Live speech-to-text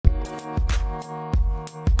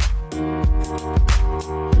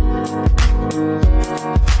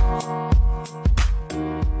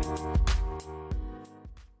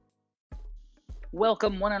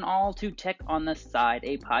Welcome, one and all, to Tech on the Side,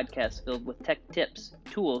 a podcast filled with tech tips,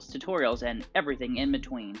 tools, tutorials, and everything in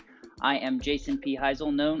between. I am Jason P.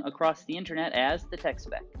 Heisel, known across the internet as the Tech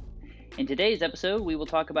Spec. In today's episode, we will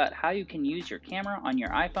talk about how you can use your camera on your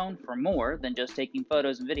iPhone for more than just taking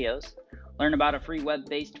photos and videos, learn about a free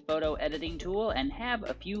web-based photo editing tool, and have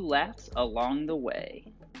a few laughs along the way.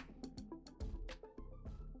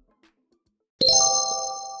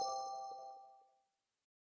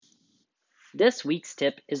 This week's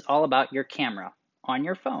tip is all about your camera on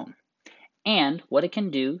your phone and what it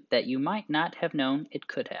can do that you might not have known it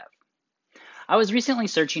could have. I was recently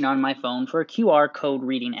searching on my phone for a QR code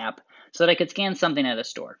reading app so that I could scan something at a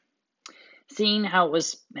store. Seeing how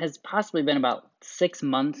it has possibly been about 6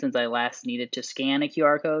 months since I last needed to scan a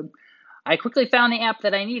QR code, I quickly found the app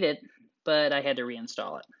that I needed, but I had to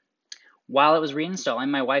reinstall it. While it was reinstalling,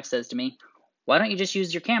 my wife says to me, "Why don't you just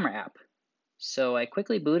use your camera app?" So I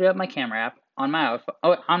quickly booted up my camera app on my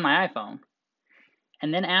iPhone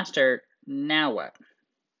and then asked her, "Now what?"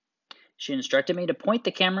 She instructed me to point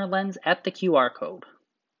the camera lens at the QR code.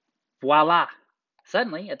 Voila!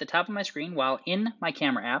 Suddenly, at the top of my screen, while in my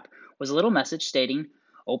camera app, was a little message stating,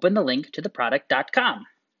 "Open the link to theproduct.com."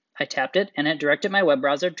 I tapped it and it directed my web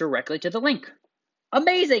browser directly to the link.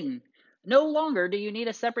 Amazing! No longer do you need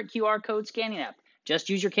a separate QR code scanning app. Just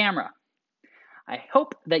use your camera. I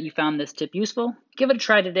hope that you found this tip useful. Give it a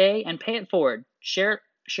try today and pay it forward. Share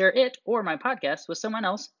it or my podcast with someone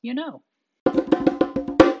else you know.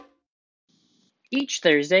 Each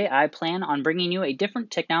Thursday, I plan on bringing you a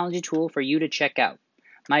different technology tool for you to check out.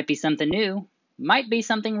 Might be something new, might be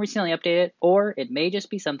something recently updated, or it may just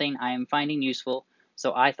be something I am finding useful,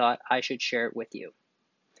 so I thought I should share it with you.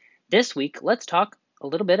 This week, let's talk a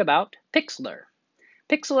little bit about Pixlr.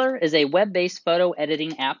 Pixlr is a web-based photo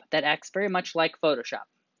editing app that acts very much like Photoshop,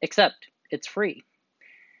 except it's free.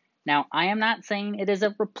 Now, I am not saying it is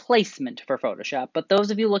a replacement for Photoshop, but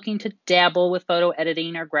those of you looking to dabble with photo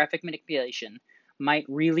editing or graphic manipulation might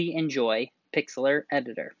really enjoy Pixlr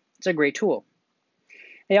Editor. It's a great tool.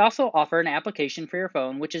 They also offer an application for your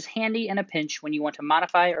phone, which is handy in a pinch when you want to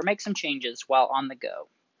modify or make some changes while on the go.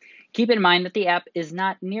 Keep in mind that the app is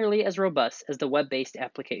not nearly as robust as the web-based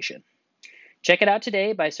application. Check it out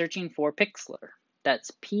today by searching for Pixlr.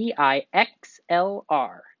 That's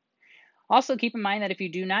Pixlr. Also, keep in mind that if you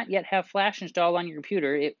do not yet have Flash installed on your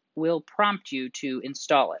computer, it will prompt you to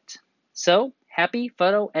install it. So, happy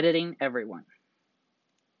photo editing, everyone.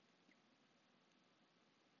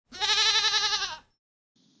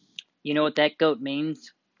 You know what that goat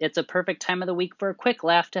means? It's a perfect time of the week for a quick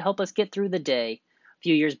laugh to help us get through the day. A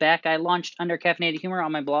few years back, I launched Undercaffeinated Humor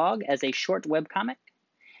on my blog as a short webcomic,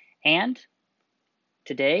 and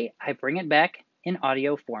today I bring it back in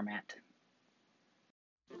audio format.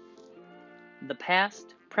 The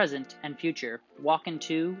past, present, and future walk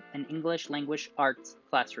into an English language arts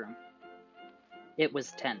classroom. It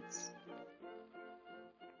was tense.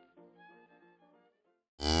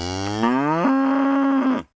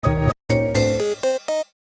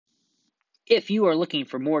 If you are looking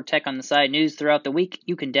for more Tech on the Side news throughout the week,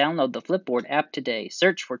 you can download the Flipboard app today.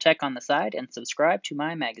 Search for Tech on the Side and subscribe to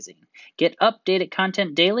my magazine. Get updated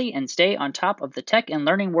content daily and stay on top of the tech and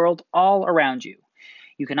learning world all around you.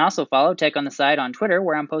 You can also follow Tech on the Side on Twitter,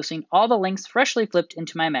 where I'm posting all the links freshly flipped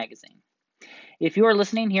into my magazine. If you are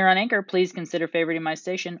listening here on Anchor, please consider favoriting my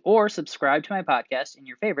station or subscribe to my podcast in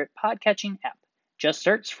your favorite podcatching app. Just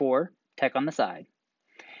search for Tech on the Side.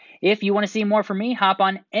 If you want to see more from me, hop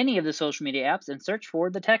on any of the social media apps and search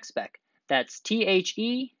for the Tech Spec. That's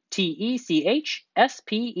TheTechSpec.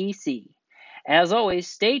 As always,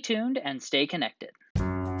 stay tuned and stay connected.